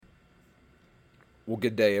Well,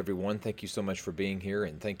 good day, everyone. Thank you so much for being here,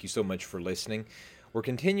 and thank you so much for listening. We're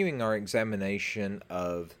continuing our examination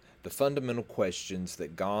of the fundamental questions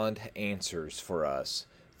that God answers for us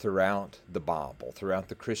throughout the Bible, throughout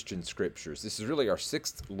the Christian scriptures. This is really our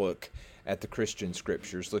sixth look at the Christian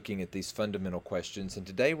scriptures, looking at these fundamental questions. And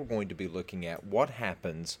today we're going to be looking at what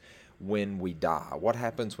happens when we die. What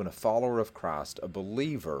happens when a follower of Christ, a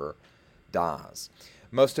believer, dies?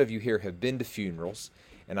 Most of you here have been to funerals,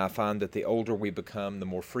 and I find that the older we become, the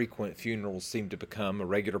more frequent funerals seem to become a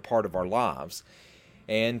regular part of our lives.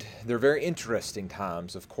 And they're very interesting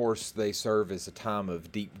times. Of course, they serve as a time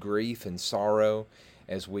of deep grief and sorrow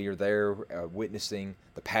as we are there witnessing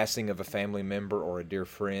the passing of a family member or a dear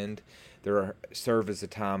friend. Serve as a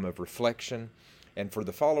time of reflection, and for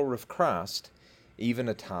the follower of Christ, even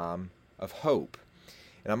a time of hope.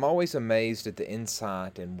 And I'm always amazed at the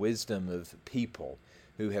insight and wisdom of people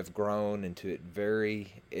who have grown into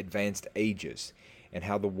very advanced ages and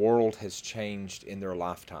how the world has changed in their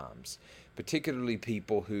lifetimes, particularly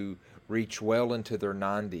people who reach well into their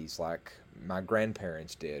 90s, like my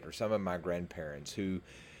grandparents did, or some of my grandparents, who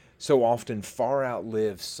so often far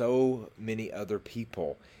outlive so many other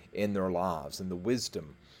people in their lives, and the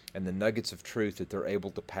wisdom and the nuggets of truth that they're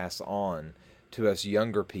able to pass on to us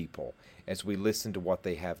younger people as we listen to what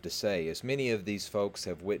they have to say. As many of these folks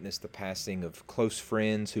have witnessed the passing of close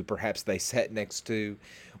friends who perhaps they sat next to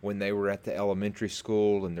when they were at the elementary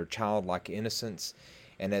school in their childlike innocence.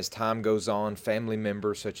 And as time goes on, family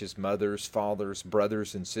members such as mothers, fathers,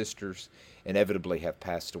 brothers, and sisters inevitably have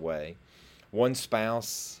passed away. One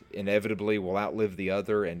spouse inevitably will outlive the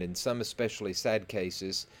other, and in some especially sad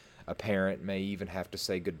cases, a parent may even have to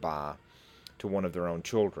say goodbye to one of their own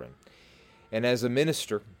children. And as a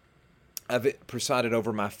minister, I've presided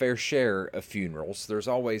over my fair share of funerals. There's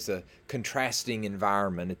always a contrasting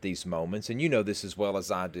environment at these moments, and you know this as well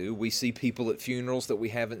as I do. We see people at funerals that we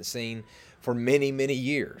haven't seen for many, many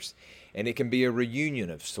years, and it can be a reunion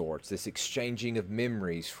of sorts, this exchanging of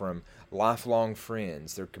memories from lifelong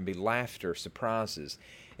friends. There can be laughter, surprises,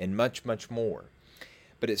 and much, much more.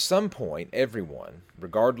 But at some point, everyone,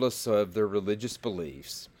 regardless of their religious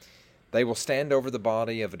beliefs, they will stand over the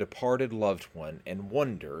body of a departed loved one and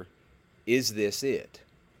wonder, is this it?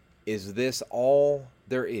 Is this all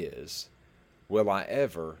there is? Will I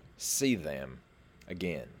ever see them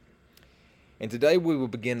again? And today we will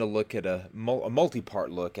begin to look at a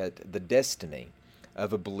multi-part look at the destiny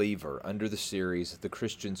of a believer under the series The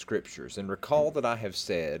Christian Scriptures. And recall that I have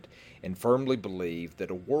said and firmly believe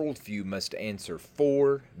that a worldview must answer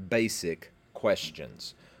four basic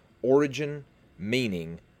questions: origin,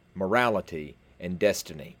 meaning, morality, and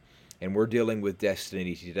destiny. And we're dealing with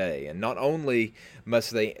destiny today. And not only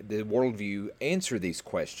must the worldview answer these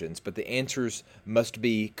questions, but the answers must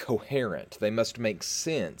be coherent. They must make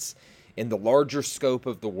sense in the larger scope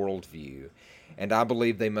of the worldview. And I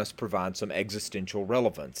believe they must provide some existential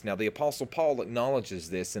relevance. Now, the Apostle Paul acknowledges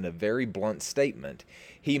this in a very blunt statement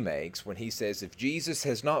he makes when he says, if Jesus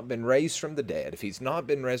has not been raised from the dead, if he's not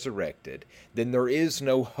been resurrected, then there is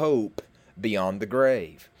no hope beyond the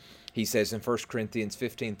grave. He says in 1 Corinthians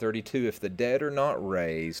 15:32, if the dead are not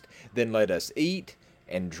raised, then let us eat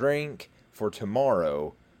and drink, for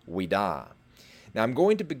tomorrow we die. Now, I'm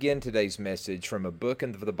going to begin today's message from a book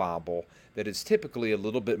in the Bible that is typically a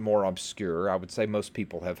little bit more obscure. I would say most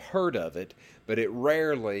people have heard of it, but it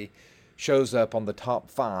rarely shows up on the top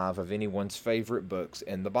 5 of anyone's favorite books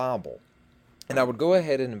in the Bible. And I would go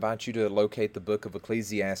ahead and invite you to locate the book of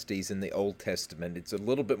Ecclesiastes in the Old Testament. It's a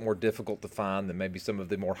little bit more difficult to find than maybe some of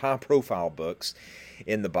the more high-profile books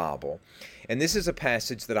in the Bible. And this is a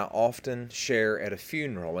passage that I often share at a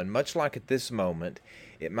funeral. And much like at this moment,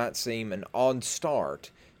 it might seem an odd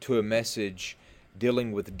start to a message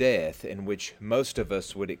dealing with death in which most of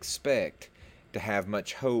us would expect to have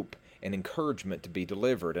much hope and encouragement to be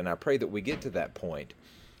delivered. And I pray that we get to that point,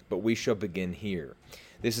 but we shall begin here.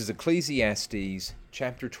 This is Ecclesiastes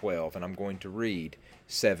chapter 12, and I'm going to read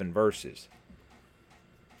 7 verses.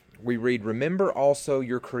 We read, remember also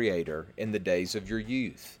your Creator in the days of your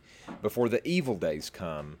youth, before the evil days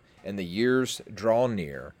come, and the years draw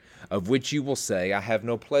near, of which you will say, I have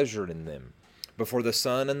no pleasure in them, before the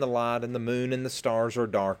sun and the light and the moon and the stars are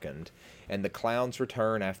darkened, and the clouds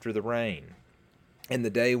return after the rain, and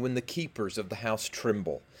the day when the keepers of the house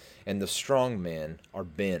tremble, and the strong men are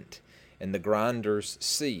bent, and the grinders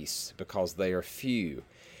cease because they are few,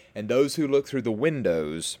 and those who look through the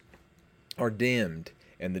windows are dimmed,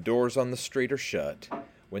 and the doors on the street are shut,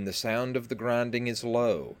 when the sound of the grinding is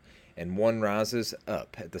low, and one rises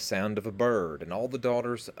up at the sound of a bird, and all the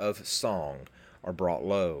daughters of song are brought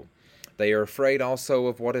low. They are afraid also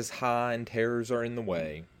of what is high, and terrors are in the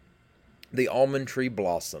way. The almond tree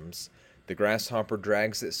blossoms, the grasshopper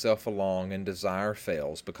drags itself along, and desire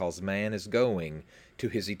fails, because man is going to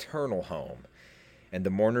his eternal home. And the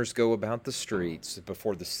mourners go about the streets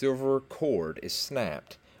before the silver cord is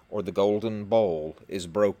snapped, or the golden bowl is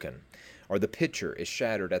broken, or the pitcher is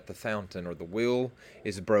shattered at the fountain, or the wheel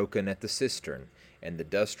is broken at the cistern, and the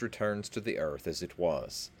dust returns to the earth as it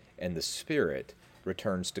was, and the spirit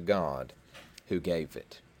returns to God who gave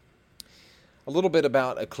it. A little bit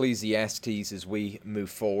about Ecclesiastes as we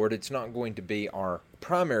move forward. It's not going to be our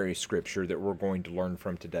primary scripture that we're going to learn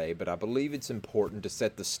from today, but I believe it's important to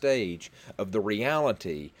set the stage of the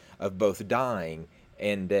reality of both dying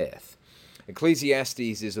and death.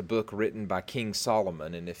 Ecclesiastes is a book written by King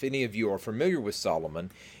Solomon, and if any of you are familiar with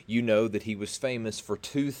Solomon, you know that he was famous for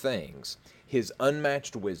two things: his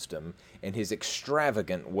unmatched wisdom and his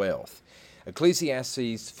extravagant wealth.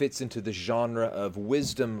 Ecclesiastes fits into the genre of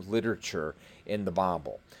wisdom literature in the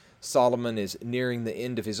Bible. Solomon is nearing the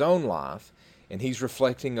end of his own life, and he's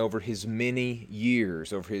reflecting over his many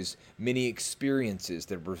years, over his many experiences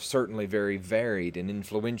that were certainly very varied and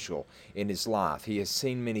influential in his life. He has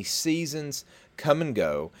seen many seasons come and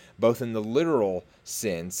go, both in the literal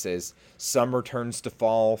sense, as summer turns to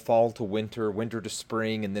fall, fall to winter, winter to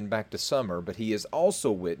spring, and then back to summer, but he has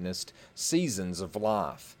also witnessed seasons of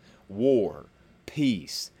life: war,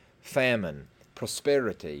 peace, famine,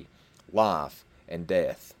 prosperity, life, and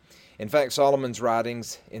death. In fact, Solomon's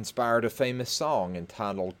writings inspired a famous song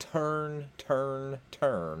entitled "Turn, Turn,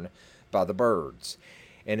 Turn" by the Byrds.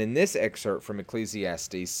 And in this excerpt from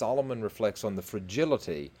Ecclesiastes, Solomon reflects on the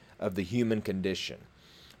fragility of the human condition.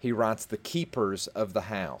 He writes, "The keepers of the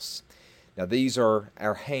house." Now, these are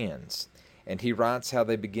our hands, and he writes how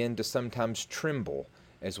they begin to sometimes tremble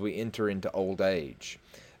as we enter into old age.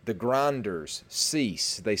 The grinders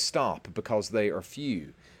cease, they stop because they are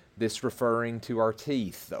few. This referring to our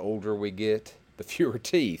teeth. The older we get, the fewer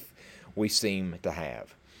teeth we seem to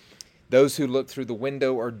have. Those who look through the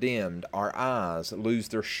window are dimmed. Our eyes lose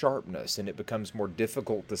their sharpness, and it becomes more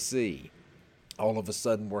difficult to see. All of a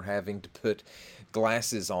sudden, we're having to put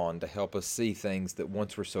glasses on to help us see things that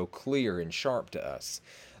once were so clear and sharp to us.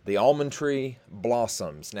 The almond tree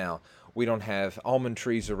blossoms. Now, we don't have almond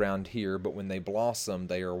trees around here, but when they blossom,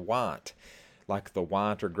 they are white, like the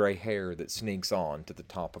white or gray hair that sneaks on to the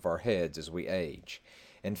top of our heads as we age.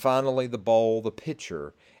 And finally, the bowl, the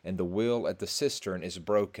pitcher, and the wheel at the cistern is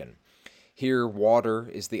broken. Here, water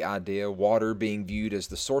is the idea. Water, being viewed as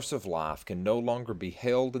the source of life, can no longer be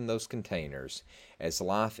held in those containers as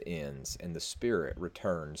life ends and the spirit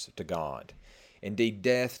returns to God. Indeed,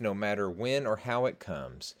 death, no matter when or how it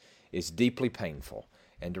comes, is deeply painful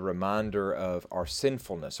and a reminder of our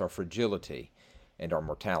sinfulness, our fragility, and our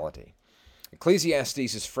mortality.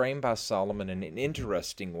 Ecclesiastes is framed by Solomon in an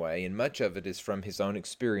interesting way, and much of it is from his own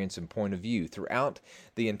experience and point of view. Throughout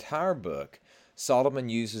the entire book, Solomon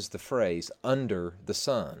uses the phrase under the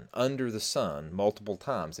sun, multiple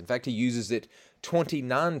times. In fact, he uses it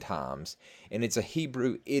 29 times, and it's a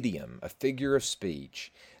Hebrew idiom, a figure of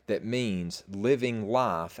speech that means living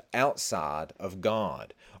life outside of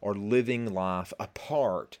God, or living life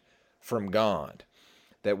apart from God.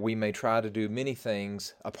 That we may try to do many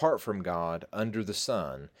things apart from God under the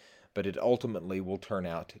sun, but it ultimately will turn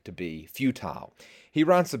out to be futile. He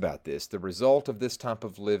writes about this. The result of this type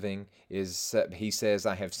of living is, he says,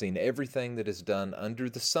 "I have seen everything that is done under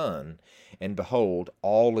the sun, and behold,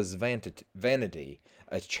 all is vanity,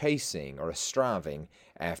 a chasing or a striving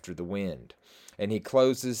after the wind." And he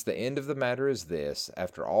closes, "The end of the matter is this: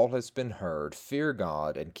 after all has been heard, fear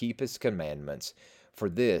God and keep his commandments, for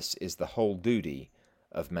this is the whole duty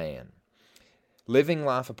of man." Living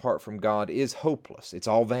life apart from God is hopeless. It's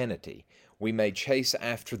all vanity. We may chase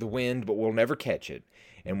after the wind, but we'll never catch it.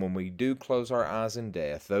 And when we do close our eyes in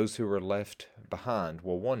death, those who are left behind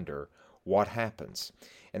will wonder what happens.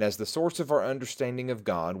 And as the source of our understanding of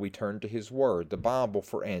God, we turn to his word, the Bible,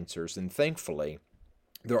 for answers. And thankfully,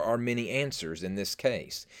 there are many answers in this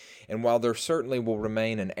case. And while there certainly will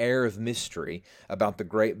remain an air of mystery about the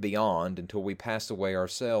great beyond until we pass away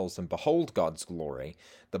ourselves and behold God's glory,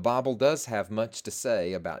 the Bible does have much to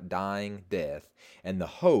say about dying, death, and the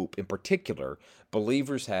hope, in particular,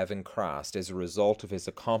 believers have in Christ as a result of his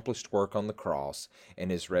accomplished work on the cross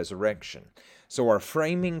and his resurrection. So our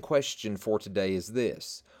framing question for today is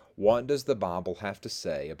this: what does the Bible have to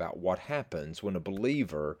say about what happens when a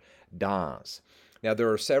believer dies? Now,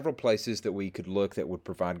 there are several places that we could look that would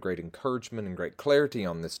provide great encouragement and great clarity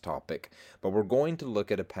on this topic, but we're going to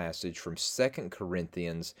look at a passage from 2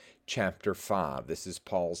 Corinthians chapter 5. This is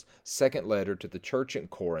Paul's second letter to the church in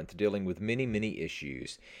Corinth, dealing with many, many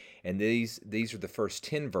issues. And these are the first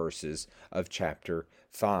 10 verses of chapter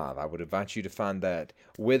 5. I would invite you to find that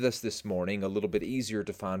with us this morning, a little bit easier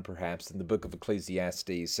to find perhaps than the book of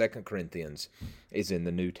Ecclesiastes. 2 Corinthians is in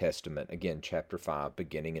the New Testament, again, chapter 5,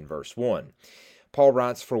 beginning in verse 1. Paul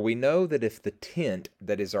writes, "For we know that if the tent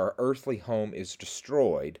that is our earthly home is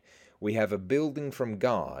destroyed, we have a building from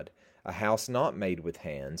God, a house not made with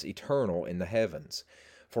hands, eternal in the heavens.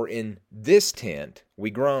 For in this tent we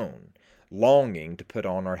groan, longing to put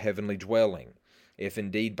on our heavenly dwelling, if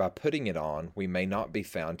indeed by putting it on we may not be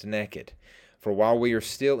found naked. For while we are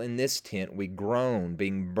still in this tent we groan,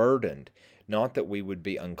 being burdened, not that we would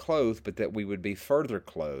be unclothed, but that we would be further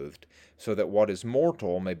clothed, so that what is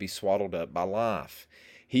mortal may be swallowed up by life.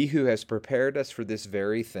 He who has prepared us for this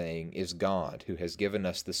very thing is God, who has given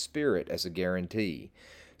us the Spirit as a guarantee.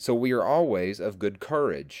 So we are always of good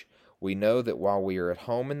courage. We know that while we are at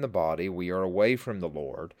home in the body, we are away from the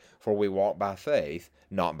Lord, for we walk by faith,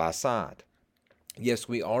 not by sight. Yes,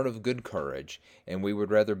 we are of good courage, and we would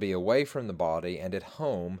rather be away from the body and at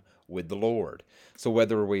home with the Lord. So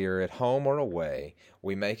whether we are at home or away,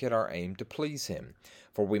 we make it our aim to please Him.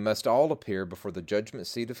 For we must all appear before the judgment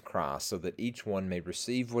seat of Christ, so that each one may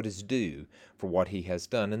receive what is due for what he has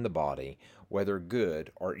done in the body, whether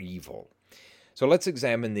good or evil." So let's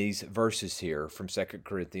examine these verses here from 2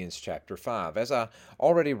 Corinthians chapter 5. As I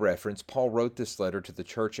already referenced, Paul wrote this letter to the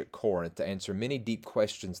church at Corinth to answer many deep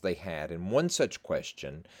questions they had, and one such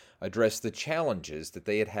question addressed the challenges that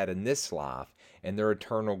they had had in this life and their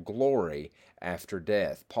eternal glory after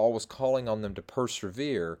death. Paul was calling on them to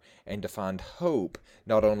persevere and to find hope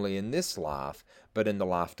not only in this life, but in the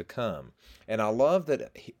life to come. And I love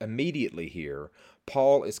that immediately here,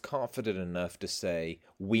 Paul is confident enough to say,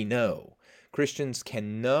 "We know." Christians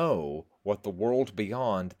can know what the world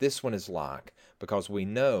beyond this one is like because we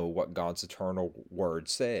know what God's eternal word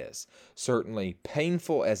says. Certainly,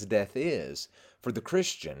 painful as death is, for the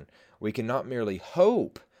Christian, we can not merely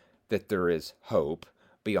hope that there is hope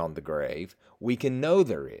beyond the grave, we can know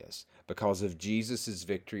there is because of Jesus'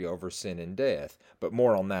 victory over sin and death, but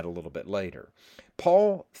more on that a little bit later.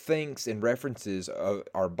 Paul thinks and references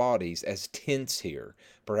our bodies as tents here.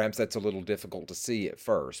 Perhaps that's a little difficult to see at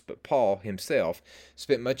first, but Paul himself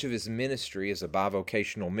spent much of his ministry as a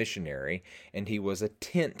bivocational missionary, and he was a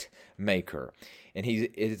tent maker. And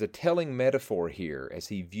it is a telling metaphor here as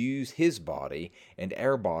he views his body and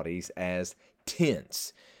our bodies as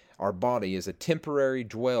tents. Our body is a temporary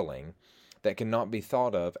dwelling that cannot be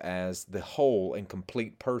thought of as the whole and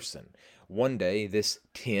complete person. One day, this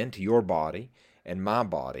tent, your body and my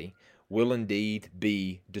body, will indeed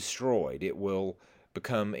be destroyed. It will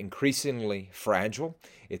become increasingly fragile.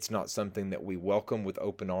 It's not something that we welcome with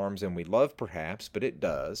open arms and we love perhaps, but it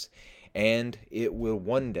does. And it will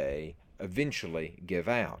one day eventually give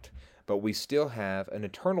out. But we still have an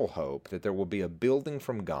eternal hope that there will be a building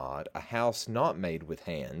from God, a house not made with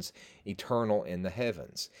hands, eternal in the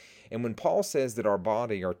heavens. And when Paul says that our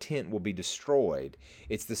body, our tent, will be destroyed,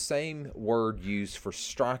 it's the same word used for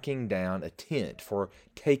striking down a tent, for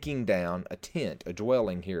taking down a tent, a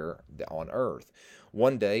dwelling here on earth.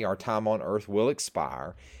 One day our time on earth will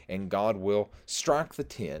expire, and God will strike the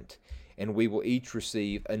tent, and we will each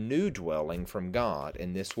receive a new dwelling from God,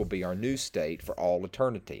 and this will be our new state for all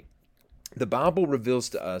eternity. The Bible reveals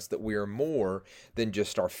to us that we are more than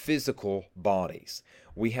just our physical bodies.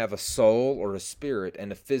 We have a soul or a spirit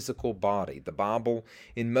and a physical body. The Bible,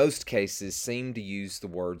 in most cases, seems to use the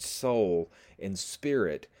words soul and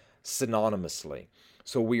spirit synonymously.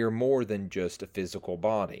 So we are more than just a physical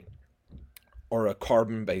body or a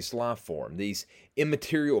carbon-based life form. These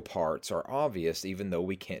immaterial parts are obvious even though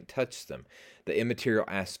we can't touch them. The immaterial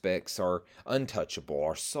aspects are untouchable.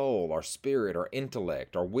 Our soul, our spirit, our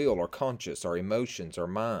intellect, our will, our conscience, our emotions, our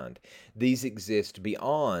mind. These exist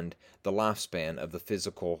beyond the lifespan of the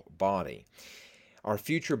physical body. Our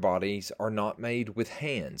future bodies are not made with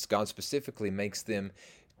hands. God specifically makes them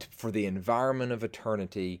for the environment of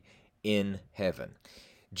eternity in heaven.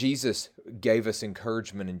 Jesus gave us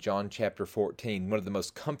encouragement in John chapter 14, one of the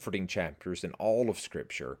most comforting chapters in all of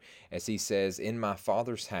Scripture, as he says, "In my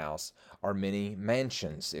Father's house are many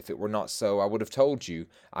mansions. If it were not so, I would have told you,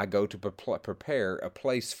 I go to prepare a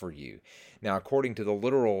place for you." Now, according to the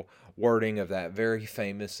literal wording of that very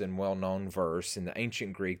famous and well-known verse, in the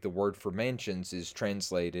ancient Greek, the word for mansions is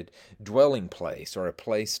translated dwelling place or a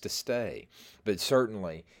place to stay. But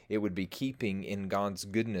certainly, it would be keeping in God's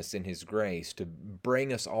goodness and His grace to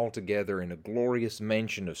bring us all together in a glorious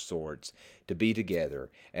mansion of sorts, to be together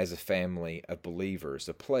as a family of believers,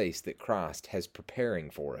 a place that Christ has preparing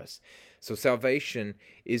for us. So salvation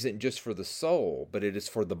isn't just for the soul, but it is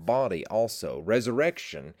for the body also.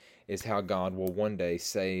 Resurrection is how God will one day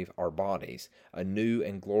save our bodies, a new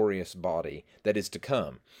and glorious body that is to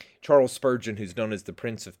come. Charles Spurgeon, who's known as the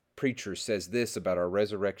Prince of Preachers, says this about our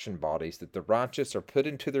resurrection bodies, that the righteous are put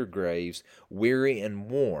into their graves weary and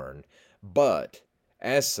worn, but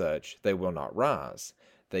as such they will not rise.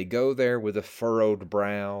 They go there with a furrowed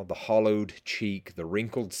brow, the hollowed cheek, the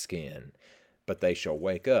wrinkled skin, but they shall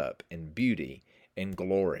wake up in beauty and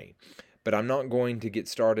glory. But I'm not going to get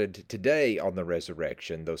started today on the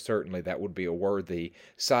resurrection, though certainly that would be a worthy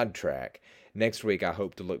sidetrack. Next week, I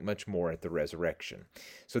hope to look much more at the resurrection.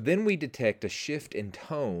 So then we detect a shift in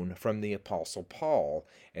tone from the Apostle Paul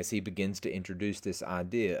as he begins to introduce this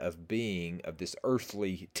idea of this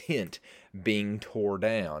earthly tent being tore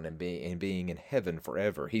down and being in heaven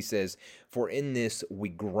forever. He says, "For in this we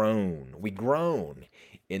groan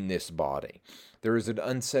in this body." There is an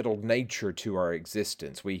unsettled nature to our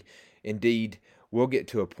existence. We'll get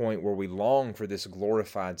to a point where we long for this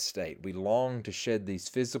glorified state. We long to shed these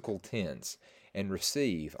physical tents and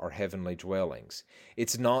receive our heavenly dwellings.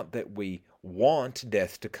 It's not that we want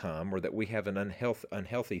death to come or that we have an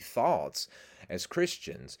unhealthy thoughts as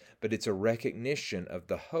Christians, but it's a recognition of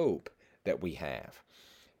the hope that we have.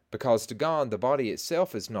 Because to God, the body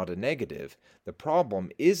itself is not a negative. The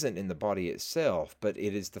problem isn't in the body itself, but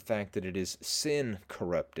it is the fact that it is sin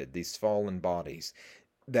corrupted, these fallen bodies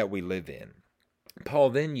that we live in. Paul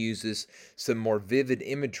then uses some more vivid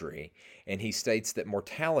imagery, and he states that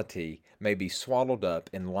mortality may be swallowed up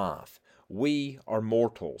in life. We are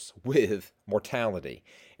mortals with mortality,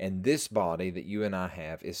 and this body that you and I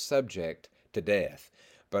have is subject to death.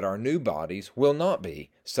 But our new bodies will not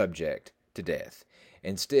be subject to death.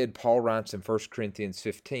 Instead, Paul writes in 1 Corinthians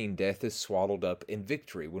 15, death is swallowed up in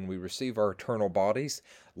victory. When we receive our eternal bodies,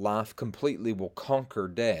 life completely will conquer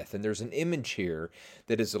death. And there's an image here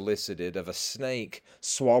that is elicited of a snake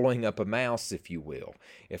swallowing up a mouse, if you will.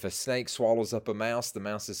 If a snake swallows up a mouse, the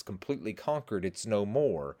mouse is completely conquered. It's no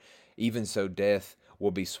more. Even so, death will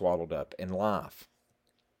be swallowed up in life.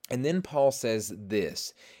 And then Paul says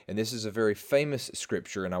this, and this is a very famous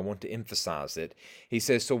scripture, and I want to emphasize it. He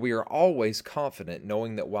says, "So we are always confident,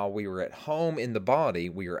 knowing that while we are at home in the body,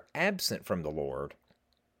 we are absent from the Lord,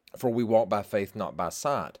 for we walk by faith, not by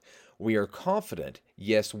sight. We are confident,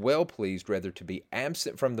 yes, well pleased, rather to be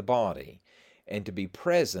absent from the body and to be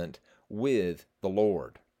present with the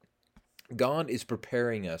Lord." God is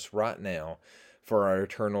preparing us right now for our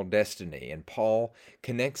eternal destiny. And Paul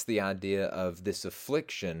connects the idea of this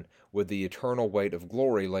affliction with the eternal weight of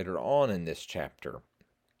glory later on in this chapter.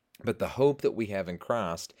 But the hope that we have in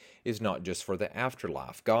Christ is not just for the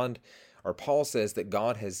afterlife. Paul says that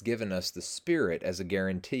God has given us the Spirit as a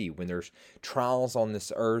guarantee. When there's trials on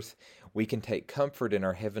this earth, we can take comfort in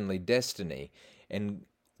our heavenly destiny. And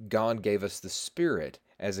God gave us the Spirit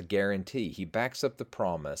as a guarantee. He backs up the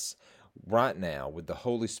promise right now with the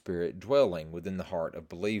Holy Spirit dwelling within the heart of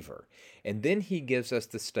believer. And then he gives us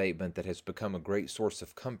the statement that has become a great source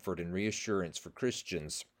of comfort and reassurance for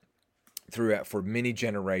Christians for many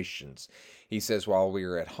generations. He says, "While we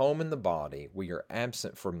are at home in the body, we are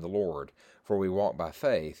absent from the Lord, for we walk by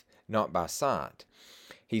faith, not by sight."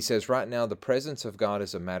 He says right now the presence of God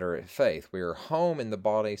is a matter of faith. We are home in the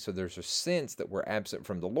body, so there's a sense that we're absent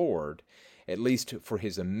from the Lord, at least for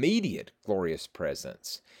his immediate glorious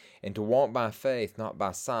presence. And to walk by faith, not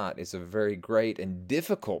by sight, is a very great and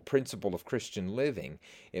difficult principle of Christian living.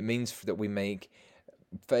 It means that we make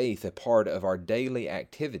faith a part of our daily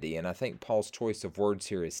activity. And I think Paul's choice of words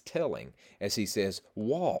here is telling, as he says,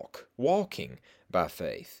 walking by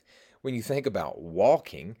faith. When you think about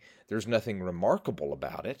walking, there's nothing remarkable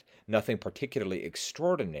about it, nothing particularly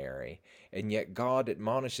extraordinary, and yet God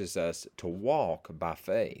admonishes us to walk by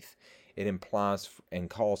faith. It implies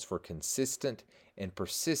and calls for consistent and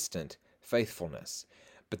persistent faithfulness.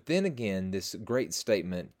 But then again, this great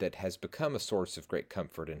statement that has become a source of great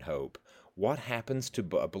comfort and hope. What happens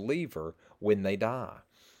to a believer when they die?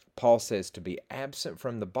 Paul says to be absent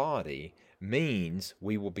from the body means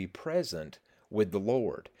we will be present with the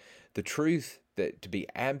Lord. The truth that to be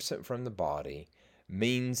absent from the body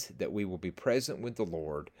means that we will be present with the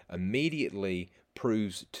Lord immediately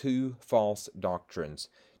proves two false doctrines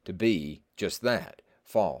to be just that,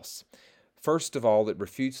 false. First of all, it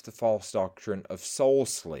refutes the false doctrine of soul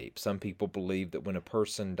sleep. Some people believe that when a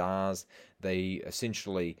person dies, they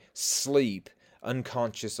essentially sleep,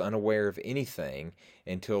 unconscious, unaware of anything,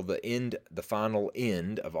 until the final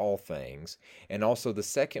end of all things. And also the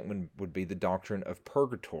second one would be the doctrine of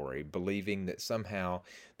purgatory, believing that somehow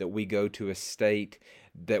that we go to a state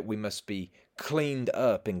that we must be cleaned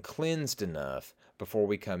up and cleansed enough before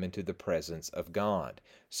we come into the presence of God.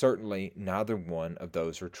 Certainly, neither one of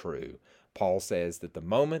those are true. Paul says that the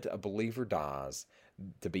moment a believer dies,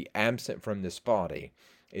 to be absent from this body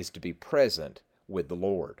is to be present with the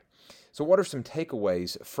Lord. So what are some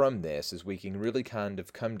takeaways from this as we can really kind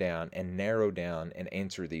of come down and narrow down and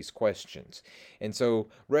answer these questions? And so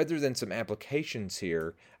rather than some applications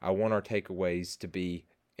here, I want our takeaways to be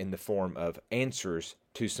in the form of answers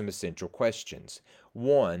to some essential questions.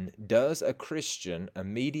 One, does a Christian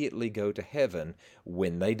immediately go to heaven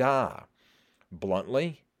when they die?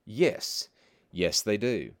 Bluntly, yes. Yes, they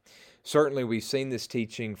do. Certainly, we've seen this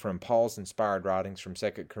teaching from Paul's inspired writings from 2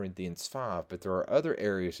 Corinthians 5, but there are other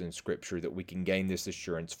areas in Scripture that we can gain this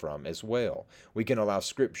assurance from as well. We can allow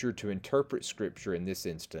Scripture to interpret Scripture in this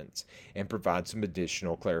instance and provide some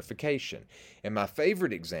additional clarification. And my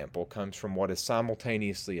favorite example comes from what is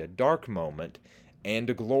simultaneously a dark moment and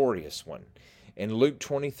a glorious one. In Luke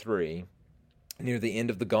 23, near the end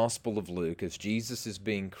of the Gospel of Luke, as Jesus is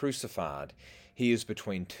being crucified, he is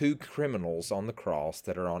between two criminals on the cross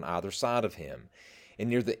that are on either side of him. And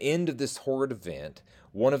near the end of this horrid event,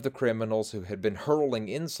 one of the criminals who had been hurling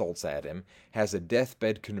insults at him has a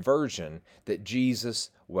deathbed conversion that Jesus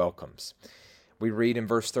welcomes. We read in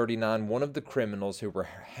verse 39, one of the criminals who were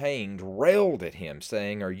hanged railed at him,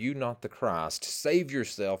 saying, "Are you not the Christ? Save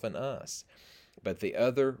yourself and us." But the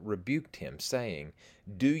other rebuked him, saying,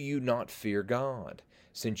 "Do you not fear God,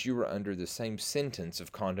 since you are under the same sentence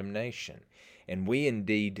of condemnation? And we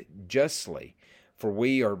indeed justly, for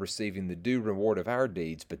we are receiving the due reward of our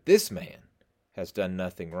deeds, but this man has done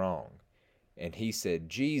nothing wrong." And he said,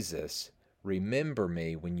 "Jesus, remember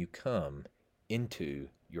me when you come into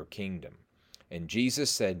your kingdom." And Jesus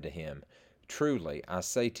said to him, "Truly I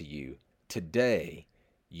say to you, today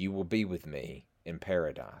you will be with me in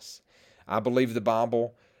paradise." I believe the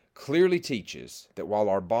Bible clearly teaches that while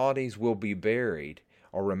our bodies will be buried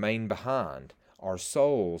or remain behind, our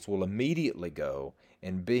souls will immediately go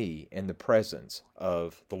and be in the presence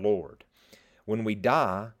of the Lord. When we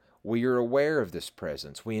die, we are aware of this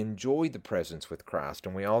presence. We enjoy the presence with Christ,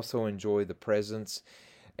 and we also enjoy the presence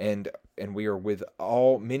and we are with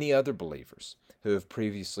many other believers who have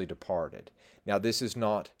previously departed. Now, this is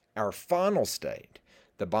not our final state.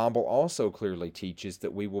 The Bible also clearly teaches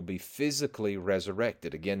that we will be physically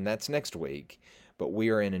resurrected. Again, that's next week. But we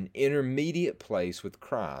are in an intermediate place with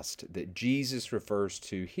Christ that Jesus refers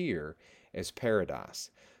to here as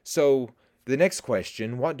paradise. So the next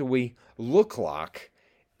question, what do we look like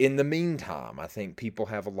in the meantime? I think people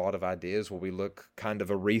have a lot of ideas. Will we look kind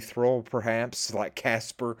of ethereal, perhaps, like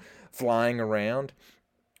Casper flying around?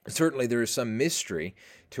 Certainly there is some mystery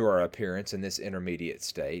to our appearance in this intermediate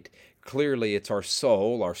state. Clearly it's our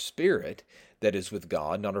soul, our spirit, that is with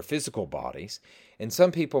God, not our physical bodies. And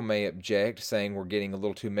some people may object, saying we're getting a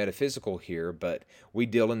little too metaphysical here, but we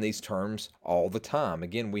deal in these terms all the time.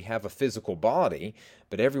 Again, we have a physical body,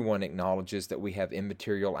 but everyone acknowledges that we have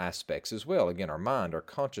immaterial aspects as well. Again, our mind, our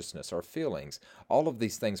consciousness, our feelings, all of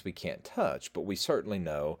these things we can't touch, but we certainly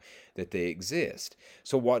know that they exist.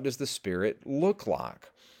 So what does the spirit look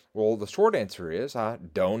like? Well, the short answer is I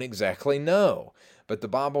don't exactly know, but the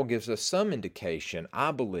Bible gives us some indication,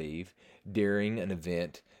 I believe, during an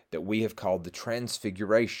event that we have called the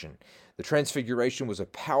Transfiguration. The Transfiguration was a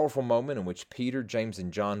powerful moment in which Peter, James,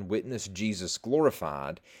 and John witnessed Jesus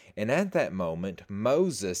glorified, and at that moment,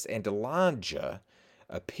 Moses and Elijah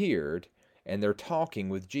appeared, and they're talking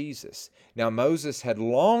with Jesus. Now, Moses had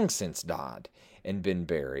long since died and been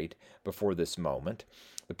buried before this moment.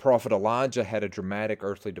 The prophet Elijah had a dramatic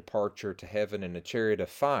earthly departure to heaven in a chariot of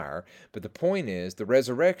fire, but the point is, the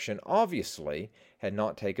resurrection obviously had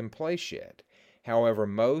not taken place yet. However,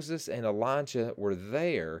 Moses and Elijah were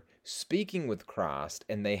there speaking with Christ,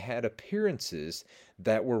 and they had appearances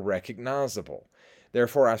that were recognizable.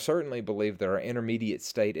 Therefore, I certainly believe that our intermediate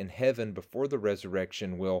state in heaven before the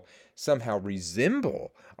resurrection will somehow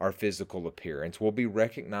resemble our physical appearance, will be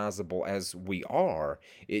recognizable as we are.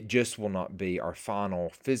 It just will not be our final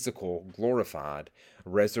physical, glorified,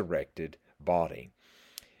 resurrected body.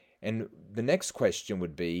 And the next question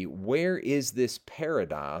would be, where is this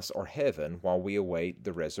paradise or heaven while we await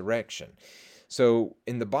the resurrection? So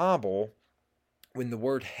in the Bible, when the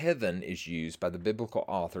word heaven is used by the biblical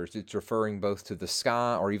authors, it's referring both to the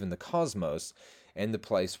sky or even the cosmos and the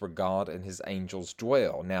place where God and his angels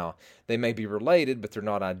dwell. Now, they may be related, but they're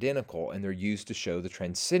not identical, and they're used to show the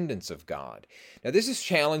transcendence of God. Now, this is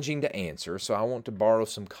challenging to answer, so I want to borrow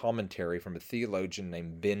some commentary from a theologian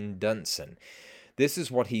named Ben Dunson. This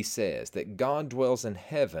is what he says, that God dwells in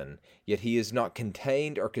heaven, yet he is not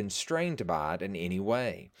contained or constrained by it in any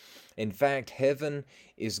way. In fact, heaven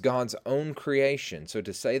is God's own creation, so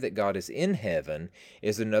to say that God is in heaven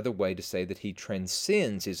is another way to say that he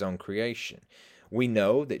transcends his own creation. We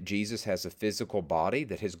know that Jesus has a physical body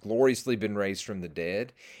that has gloriously been raised from the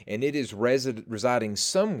dead, and it is residing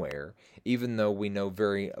somewhere, even though we know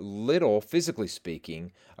very little, physically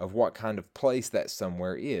speaking, of what kind of place that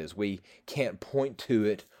somewhere is. We can't point to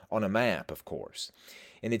it on a map, of course.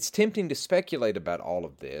 And it's tempting to speculate about all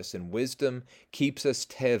of this, and wisdom keeps us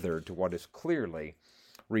tethered to what is clearly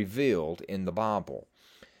revealed in the Bible.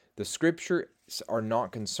 The Scriptures are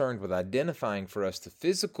not concerned with identifying for us the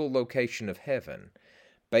physical location of heaven.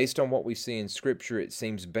 Based on what we see in Scripture, it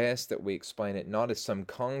seems best that we explain it not as some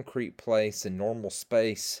concrete place in normal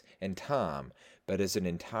space and time, but as an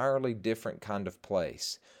entirely different kind of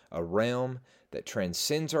place, a realm that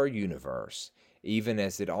transcends our universe, even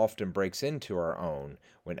as it often breaks into our own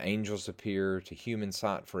when angels appear to human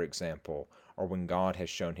sight, for example, or when God has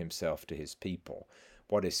shown himself to his people.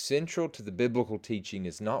 What is central to the biblical teaching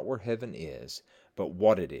is not where heaven is, but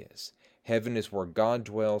what it is. Heaven is where God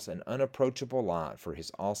dwells in unapproachable light for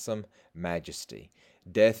his awesome majesty.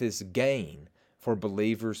 Death is gain for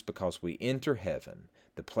believers because we enter heaven,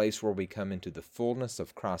 the place where we come into the fullness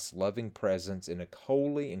of Christ's loving presence in a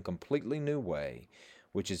wholly and completely new way,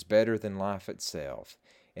 which is better than life itself,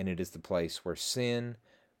 and it is the place where sin,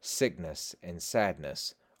 sickness, and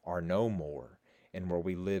sadness are no more, and where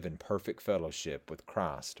we live in perfect fellowship with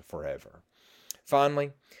Christ forever.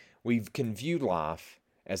 Finally, we can view life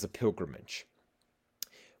as a pilgrimage.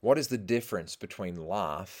 What is the difference between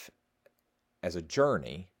life as a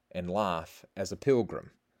journey and life as a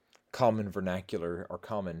pilgrim? Common vernacular or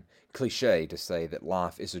common cliche to say that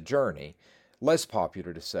life is a journey, less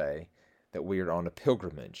popular to say that we are on a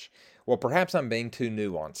pilgrimage. Well, perhaps I'm being too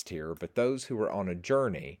nuanced here, but those who are on a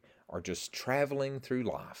journey are just traveling through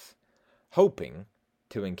life, hoping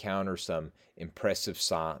to encounter some impressive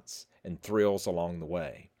sights and thrills along the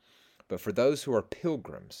way. But for those who are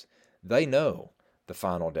pilgrims, they know the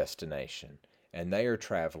final destination, and they are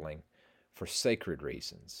traveling for sacred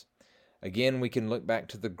reasons. Again, we can look back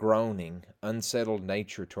to the groaning, unsettled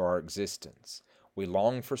nature to our existence. We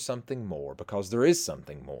long for something more because there is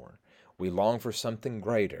something more. We long for something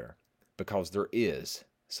greater because there is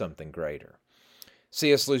something greater.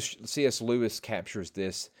 C.S. Lewis captures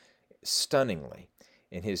this stunningly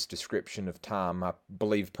in his description of time. I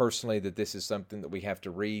believe personally that this is something that we have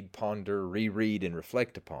to read, ponder, reread, and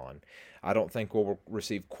reflect upon. I don't think we'll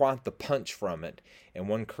receive quite the punch from it in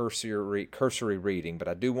one cursory reading, but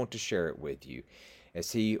I do want to share it with you,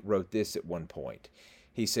 as he wrote this at one point.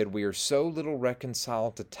 He said, "We are so little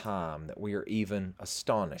reconciled to time that we are even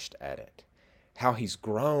astonished at it. How he's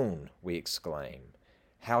grown," we exclaim.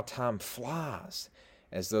 "How time flies,"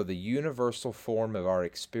 as though the universal form of our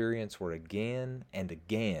experience were again and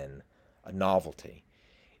again a novelty.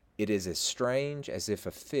 It is as strange as if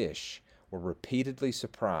a fish were repeatedly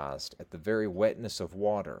surprised at the very wetness of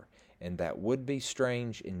water, and that would be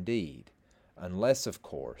strange indeed, unless, of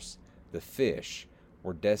course, the fish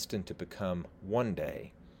were destined to become one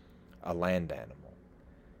day a land animal.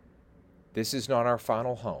 This is not our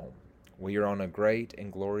final home. We are on a great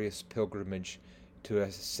and glorious pilgrimage to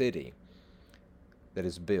a city that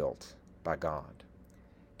is built by God.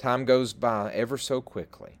 Time goes by ever so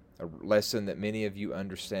quickly, a lesson that many of you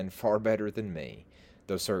understand far better than me,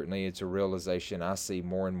 though certainly it's a realization I see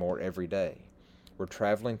more and more every day. We're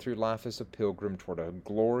traveling through life as a pilgrim toward a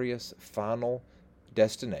glorious final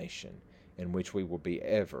destination in which we will be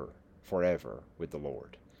forever with the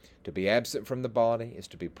Lord. To be absent from the body is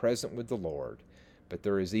to be present with the Lord, but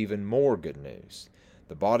there is even more good news.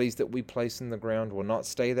 The bodies that we place in the ground will not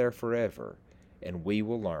stay there forever, and we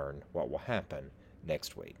will learn what will happen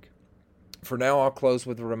next week. For now, I'll close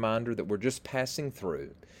with a reminder that we're just passing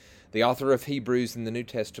through. The author of Hebrews in the New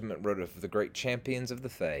Testament wrote of the great champions of the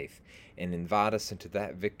faith and invite us into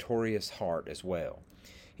that victorious heart as well.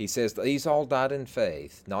 He says, "These all died in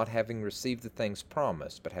faith, not having received the things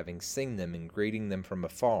promised, but having seen them and greeting them from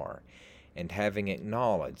afar, and having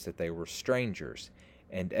acknowledged that they were strangers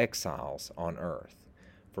and exiles on earth."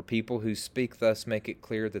 For people who speak thus make it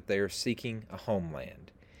clear that they are seeking a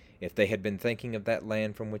homeland. If they had been thinking of that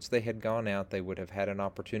land from which they had gone out, they would have had an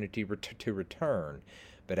opportunity to return.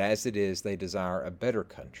 But as it is, they desire a better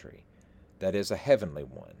country, that is, a heavenly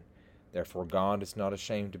one. Therefore God is not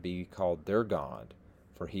ashamed to be called their God,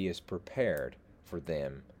 for he has prepared for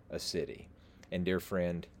them a city. And dear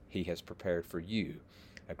friend, he has prepared for you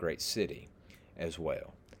a great city as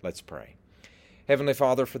well. Let's pray. Heavenly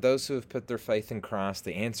Father, for those who have put their faith in Christ,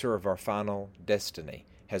 the answer of our final destiny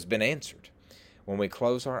has been answered. When we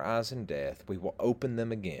close our eyes in death, we will open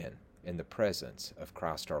them again in the presence of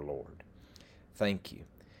Christ our Lord. Thank you.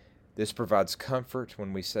 This provides comfort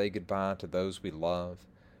when we say goodbye to those we love,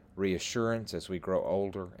 reassurance as we grow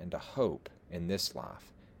older, and a hope in this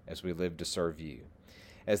life as we live to serve you.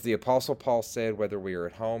 As the Apostle Paul said, whether we are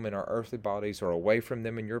at home in our earthly bodies or away from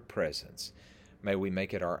them in your presence, may we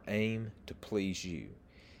make it our aim to please you.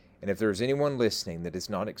 And if there is anyone listening that has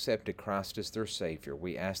not accepted Christ as their Savior,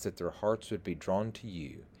 we ask that their hearts would be drawn to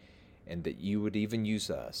you and that you would even use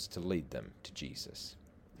us to lead them to Jesus.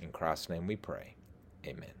 In Christ's name we pray.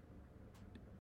 Amen.